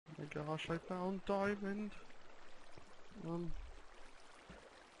gosh, I found diamond.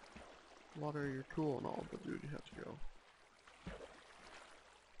 Water, you're cool and all, but dude, you have to go.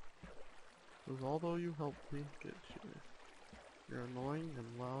 Because although you helped me get here, you're annoying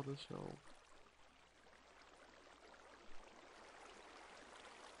and loud as hell.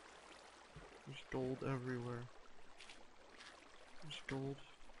 There's gold everywhere. There's gold.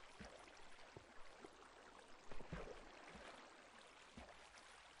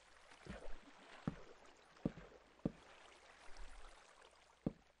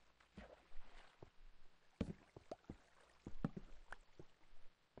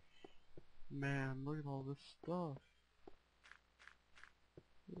 Man, look at all this stuff.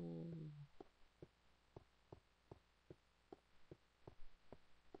 Whoa.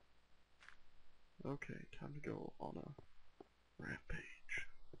 Okay, time to go on a rampage.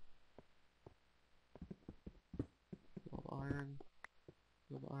 Got iron.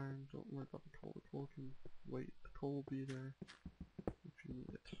 Got iron. Don't worry about the coal. The coal can wait. The coal will be there if you need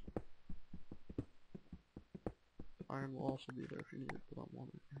it. The iron will also be there if you need it, but I don't want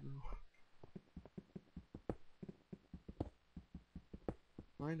it right now.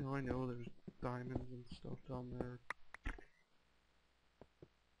 I know, there's diamonds and stuff down there.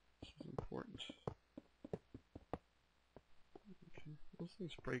 This is important. Okay, those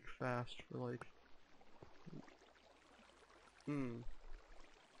things break fast for like... Hmm.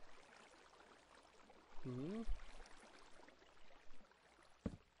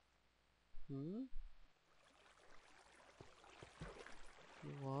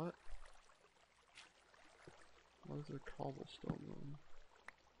 What? Why is there cobblestone room?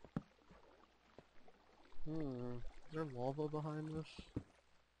 Is there lava behind this?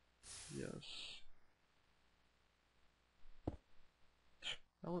 Yes.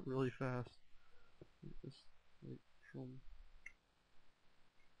 That went really fast. Just like from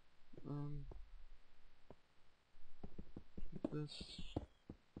this.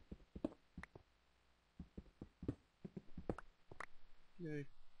 Yay.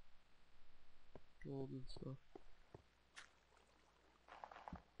 Gold and stuff.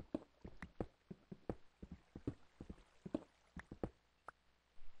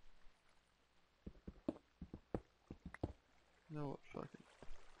 No, what? Fuck it.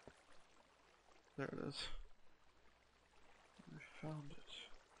 There it is. I found it.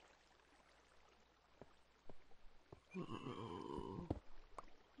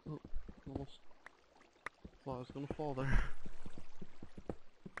 Oh, almost thought I was gonna fall there.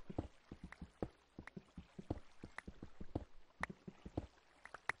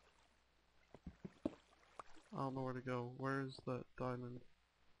 I don't know where to go. Where's that diamond?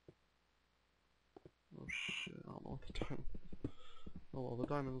 Oh shit, I don't know what the diamond is. Oh well, the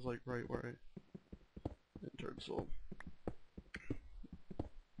diamond's like right where I entered, so...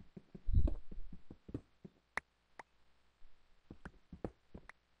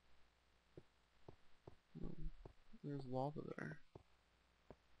 There's lava there.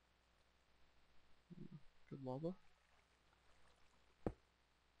 Good lava?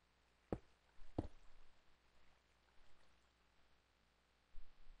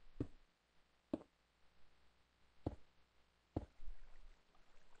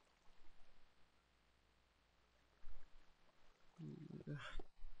 Yeah.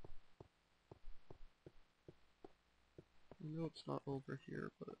 I know it's not over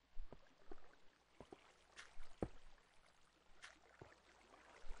here, but...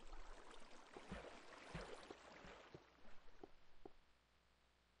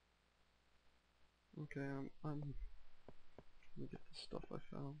 Okay, I'm gonna get the stuff I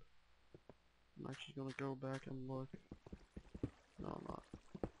found. I'm actually gonna go back and look. No, I'm not.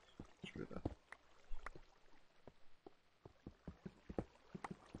 Screw that.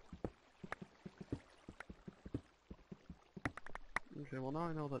 Okay, well now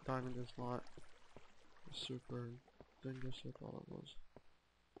I know that diamond is not super dangerous as I thought it was.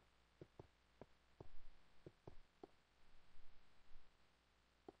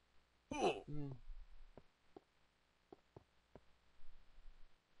 Mm.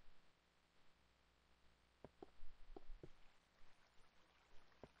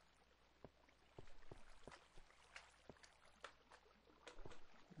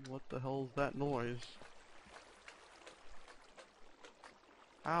 What the hell is that noise?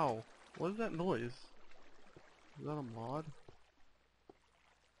 Ow! What is that noise? Is that a mod?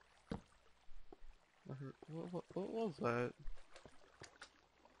 I heard. What was that?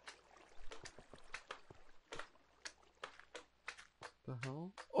 The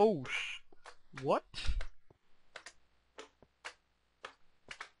hell? Oh what?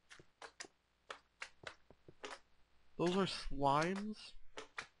 Those are slimes?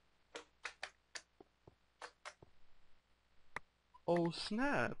 Oh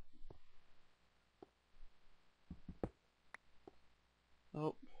snap!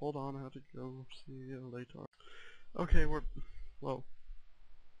 Oh, hold on, I have to go see you later. Okay, whoa.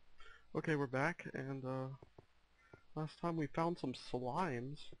 Okay, we're back, and last time we found some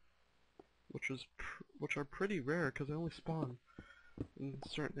slimes, which are pretty rare because they only spawn in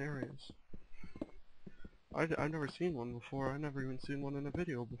certain areas. I've never seen one before. I never even seen one in a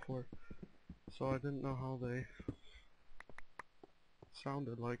video before, so I didn't know how they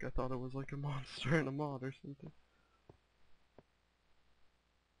sounded like. I thought it was like a monster in a mod or something.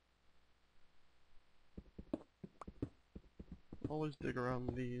 Always dig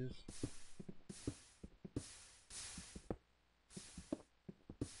around these.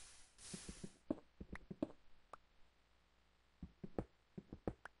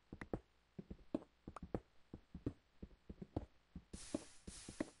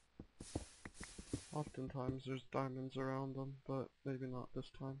 Oftentimes there's diamonds around them, but maybe not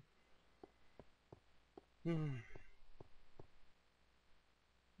this time.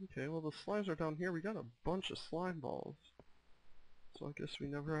 Okay, well the slimes are down here. We got a bunch of slime balls. So I guess we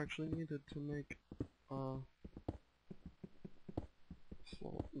never actually needed to make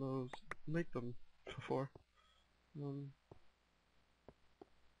make them before. I'm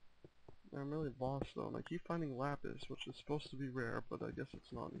really lost though, and I keep finding lapis, which is supposed to be rare, but I guess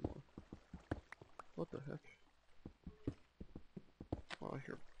it's not anymore. What the heck? Oh, I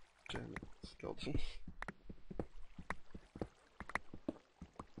hear damn skeletons.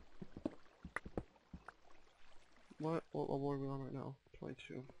 What level are we on right now?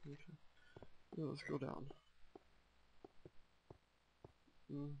 22. Okay. Yeah, let's go down.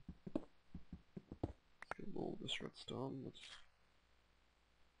 Let's get a little of this redstone. Let's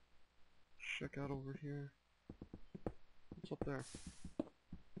check out over here. What's up there?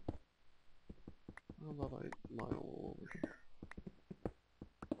 How about I mine a little over here?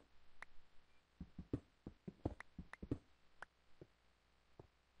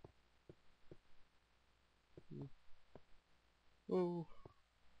 Oh.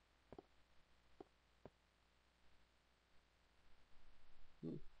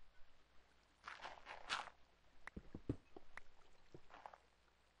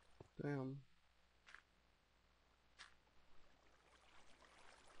 Damn.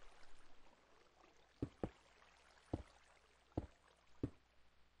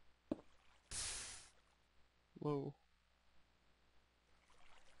 Whoa.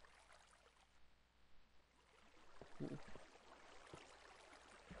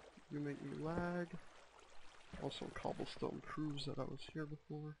 You make me lag. Also, cobblestone proves that I was here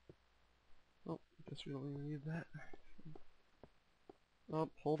before. Oh, I guess we don't even need that. Oh,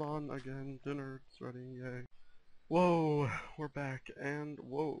 hold on again. Dinner's ready. Yay. Whoa, we're back, and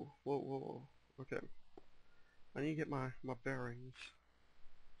whoa. Okay. I need to get my bearings.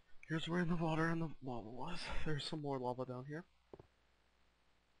 Here's where the water and the lava was. There's some more lava down here.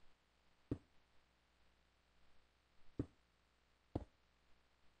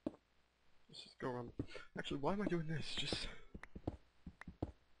 Let's just go around. Actually, why am I doing this? Just...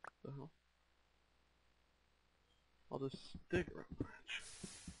 the hell? I'll just dig around the edge.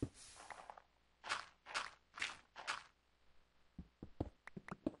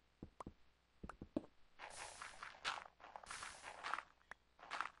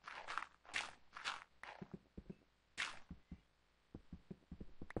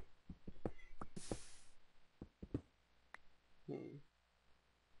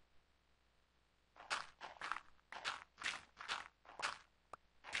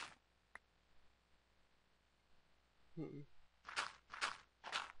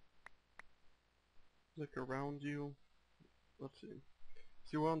 Look around you. Let's see.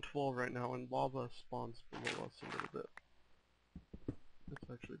 See, we're on 12 right now, and lava spawns below us a little bit.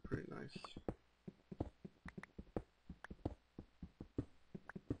 That's actually pretty nice.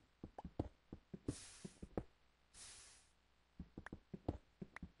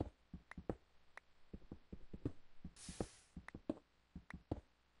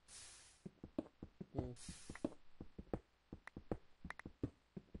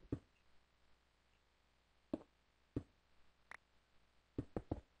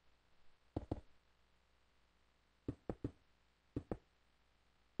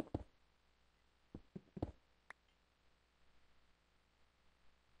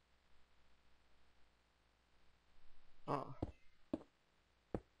 Ah.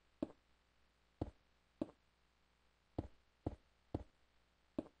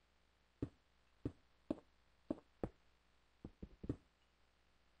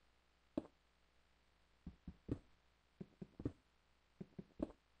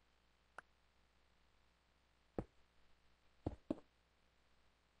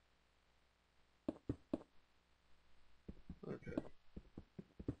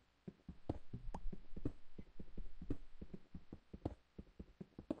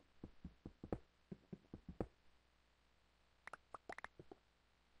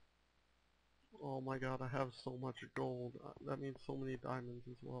 Oh my god, I have so much gold. That means so many diamonds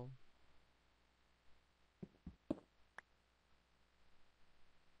as well.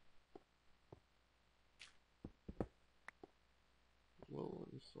 Whoa,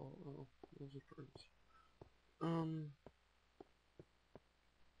 I saw. Oh, those are birds.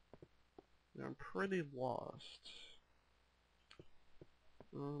 Yeah, I'm pretty lost.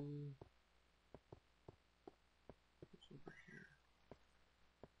 What's over here?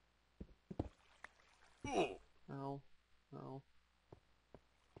 Ow. Ow.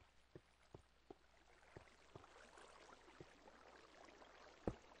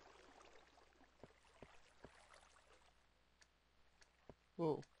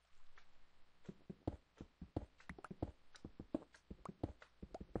 Whoa.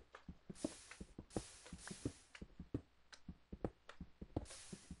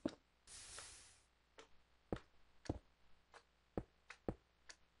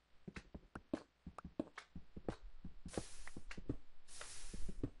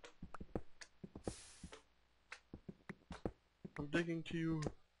 I'm digging to you.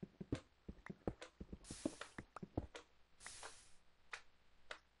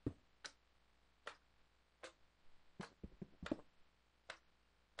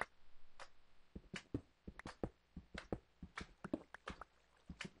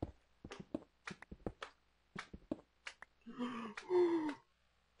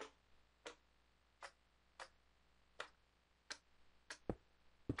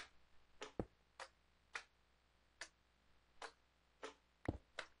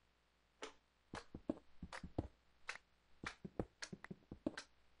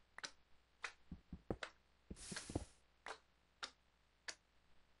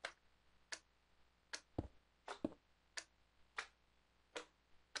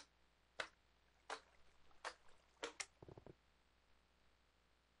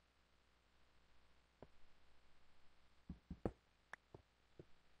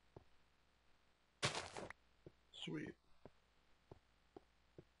 Sweet.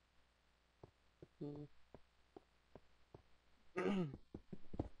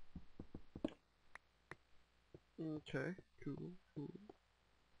 Okay, cool, cool.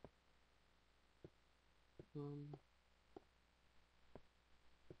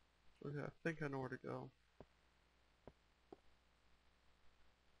 Okay, I think I know where to go.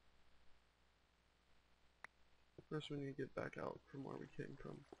 First we need to get back out from where we came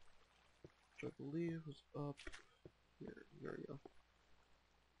from. Which I believe was up here. There we go.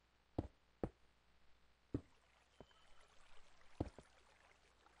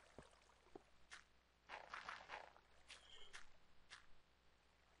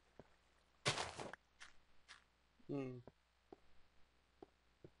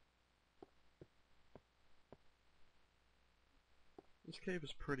 This cave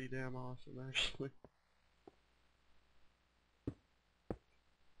is pretty damn awesome, actually.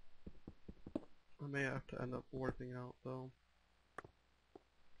 I may have to end up warping out, though.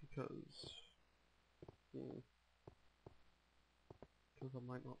 Because I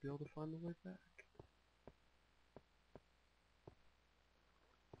might not be able to find the way back.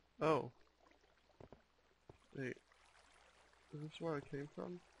 Oh. Wait. Is this where I came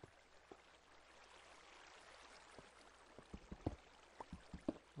from?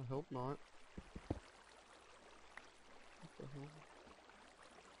 I hope not. What the hell?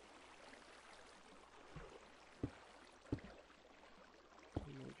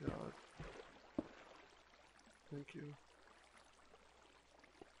 Oh my god. Thank you.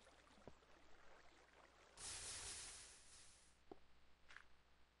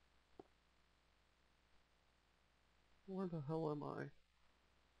 Where the hell am I?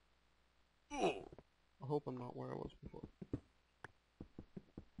 I hope I'm not where I was before.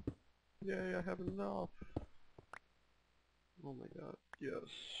 Yay, I have enough! Oh my god, yes.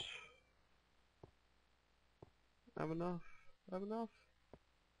 I have enough. I have enough.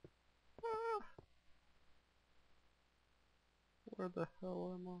 Ah! Where the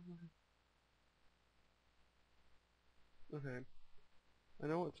hell am I? Okay. I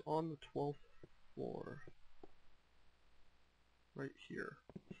know it's on the 12th floor. Right here.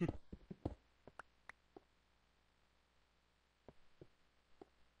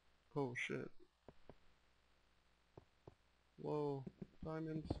 Oh shit. Whoa.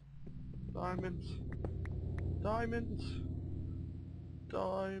 Diamonds. Diamonds. Diamonds.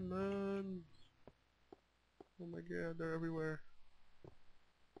 Diamonds. Oh my god, they're everywhere.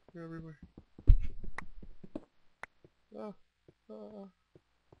 They're everywhere. Ah. Ah.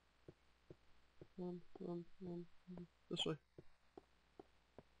 This way.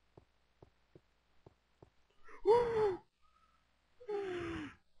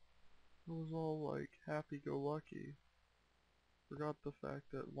 I was all like happy-go-lucky. Forgot the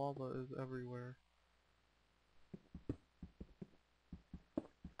fact that lava is everywhere.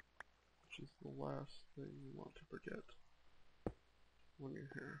 Which is the last thing you want to forget when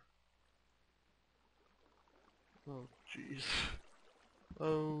you're here. Oh jeez.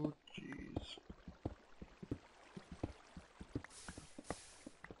 Oh jeez.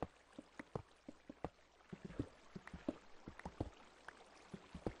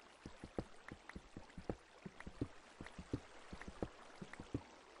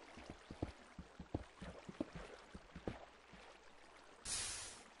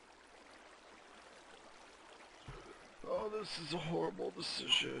 Oh, this is a horrible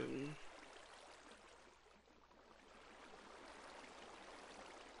decision.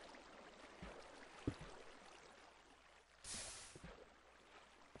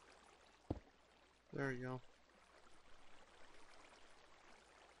 There you go.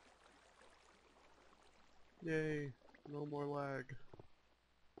 Yay, no more lag.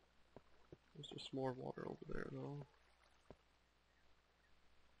 There's just more water over there though.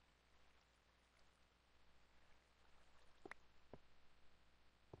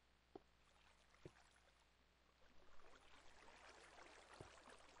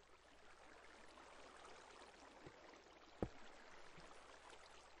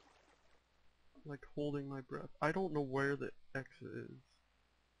 Like holding my breath. I don't know where the exit is.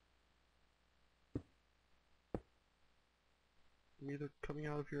 I'm either coming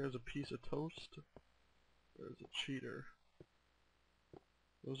out of here as a piece of toast or as a cheater.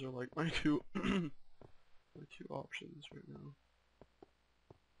 Those are like my two my two options right now.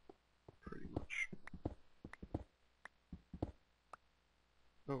 Pretty much.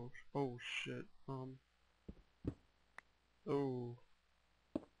 Oh shit. Oh.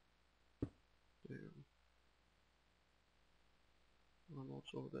 Damn. I don't know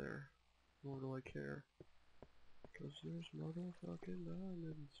what's over there. Nor do I care. Cause there's motherfucking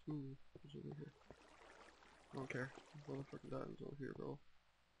diamonds. Ooh, what's over here? I don't care. There's motherfucking diamonds over here, bro.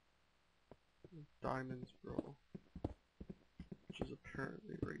 Diamonds, bro. Which is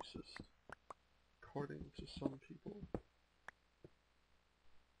apparently racist. According to some people.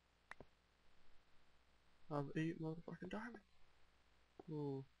 I have 8 motherfucking diamonds.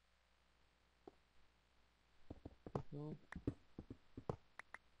 Ooh. What the hell?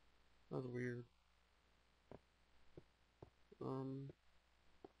 That's weird. Where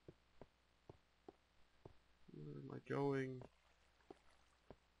am I going?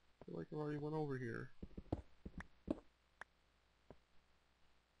 I feel like I already went over here.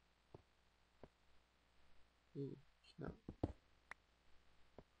 Ooh, snap.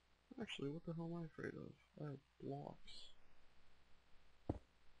 Actually, what the hell am I afraid of? I have blocks.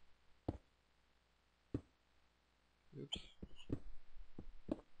 Oops.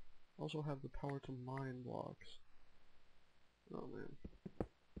 Also have the power to mine blocks. Oh man.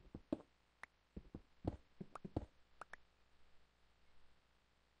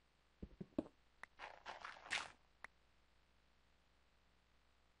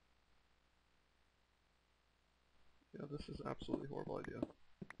 Yeah, this is absolutely horrible idea.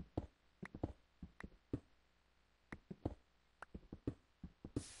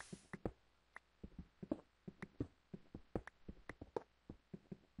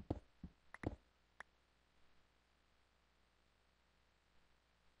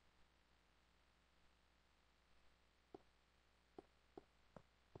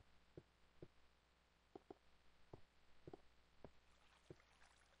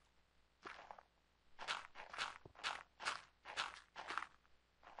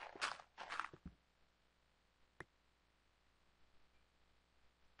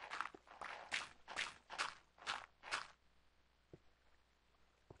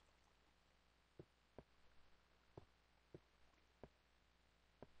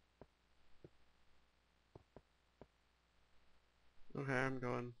 Okay, I'm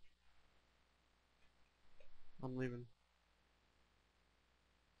going. I'm leaving.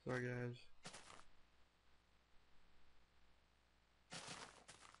 Sorry guys.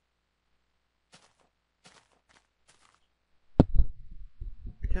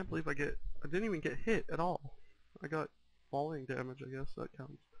 I can't believe I didn't even get hit at all. I got falling damage, I guess that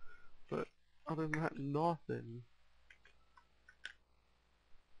counts. But other than that, nothing.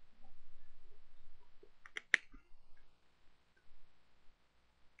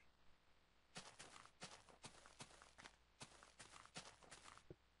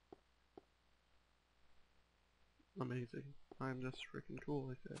 Amazing. I'm just freaking cool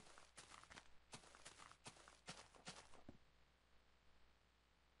like that.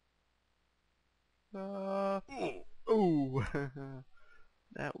 Oh,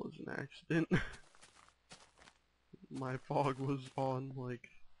 that was an accident. my fog was on, like,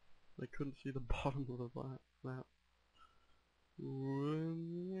 I couldn't see the bottom of the map.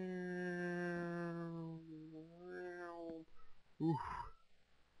 Oof.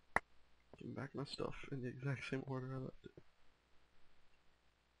 Getting back my stuff in the exact same order I left it.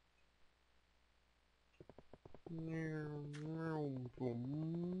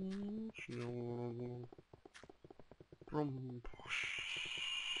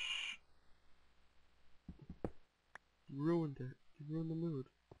 Ruined it. You ruined the mood.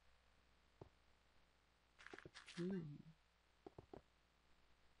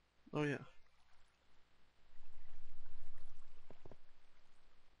 Oh yeah.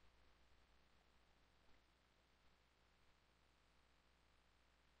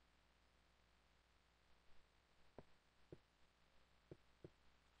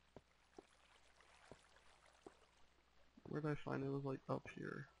 Where did I find it? It was like up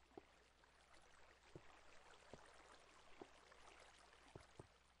here.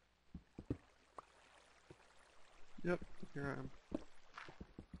 Yep, here I am.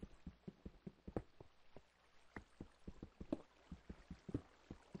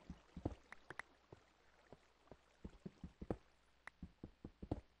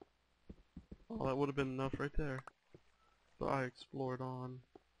 Oh, that would have been enough right there. But I explored on.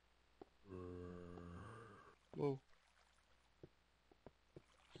 Whoa.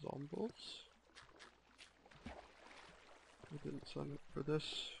 Zombies? I didn't sign up for this.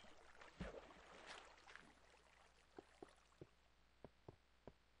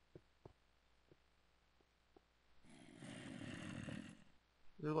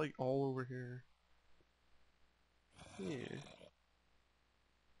 They're like all over here. Yeah.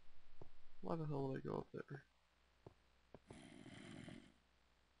 Why the hell would I go up there?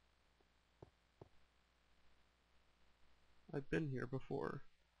 I've been here before.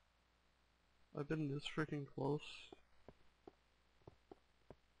 I've been this freaking close.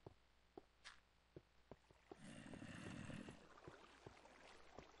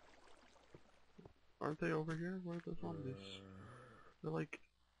 Aren't they over here? Where are the zombies? They're like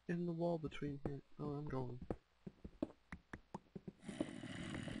in the wall between here. Oh, I'm going.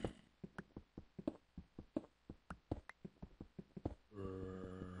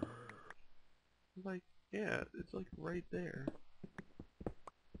 Like, yeah, it's like right there.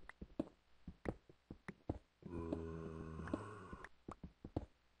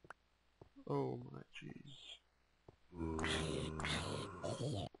 Oh my jeez.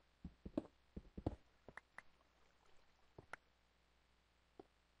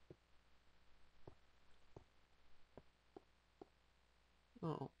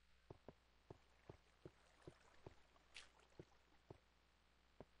 Oh.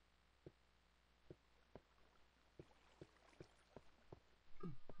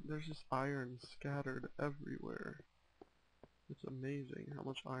 There's just iron scattered everywhere. It's amazing how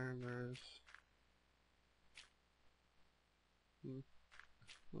much iron there is.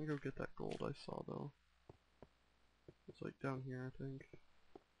 Let me go get that gold I saw though. It's like down here, I think.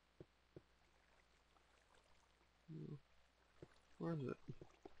 Where is it?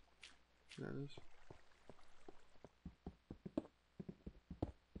 There it is.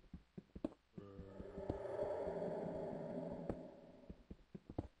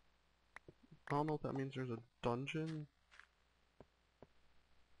 I don't know if that means there's a dungeon.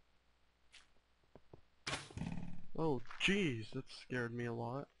 Oh jeez, that scared me a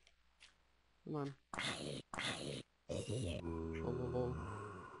lot. Come on. Trouble.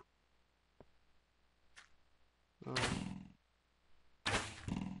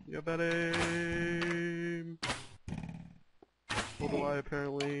 You better aim. So do I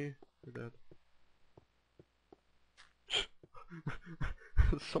apparently. You're dead.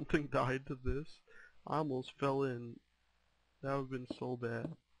 Something died to this. I almost fell in. That would have been so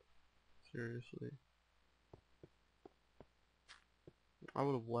bad. Seriously. I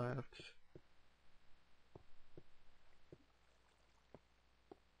would have laughed.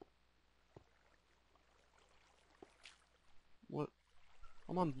 What?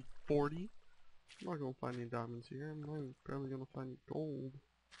 I'm on 40? I'm not gonna find any diamonds here. I'm not even barely gonna find any gold.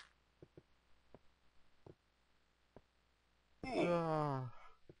 Ah.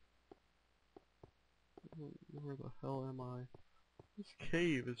 Where the hell am I? This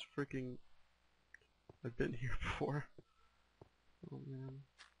cave is freaking... I've been here before. Oh man.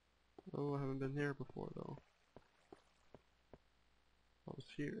 Oh, I haven't been here before though. I was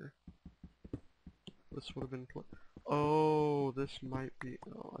here. This would have been... Oh, this might be...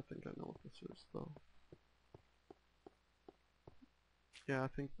 Oh, I think I know what this is though. Yeah, I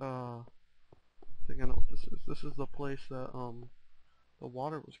think I know what this is. This is the place that, the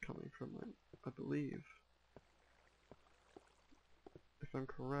water was coming from, I believe. I'm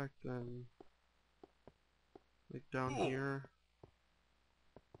correct, then like down here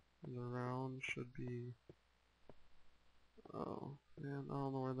and around should be. Oh man, I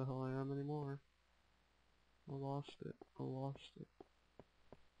don't know where the hell I am anymore. I lost it. I lost it.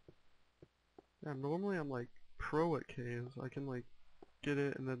 Yeah, normally I'm like pro at caves. I can like get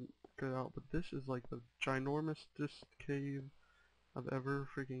it and then get out, but this is like the ginormousest cave I've ever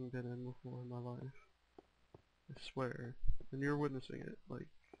freaking been in before in my life. I swear. And you're witnessing it, like.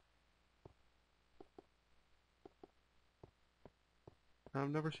 I've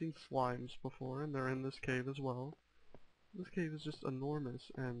never seen slimes before, and they're in this cave as well. This cave is just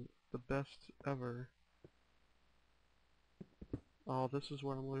enormous and the best ever. Oh, this is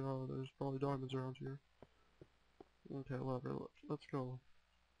where I'm like, oh, there's probably diamonds around here. Okay, whatever, let's go.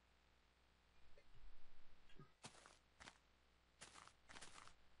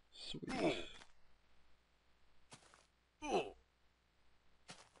 Sweet.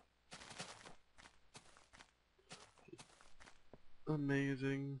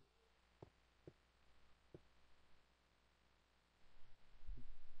 Amazing.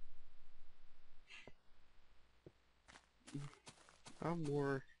 I have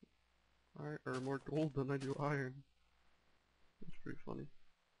more more gold than I do iron. That's pretty funny.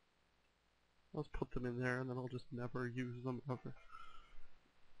 I'll just put them in there and then I'll just never use them ever.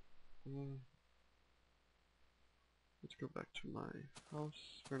 Let's go back to my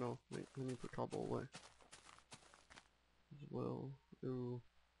house. Or no, wait, let me put cobble away. As well. Ooh.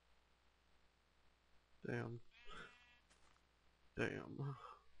 Damn. Damn.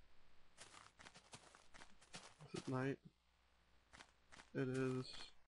 Is it night? It is.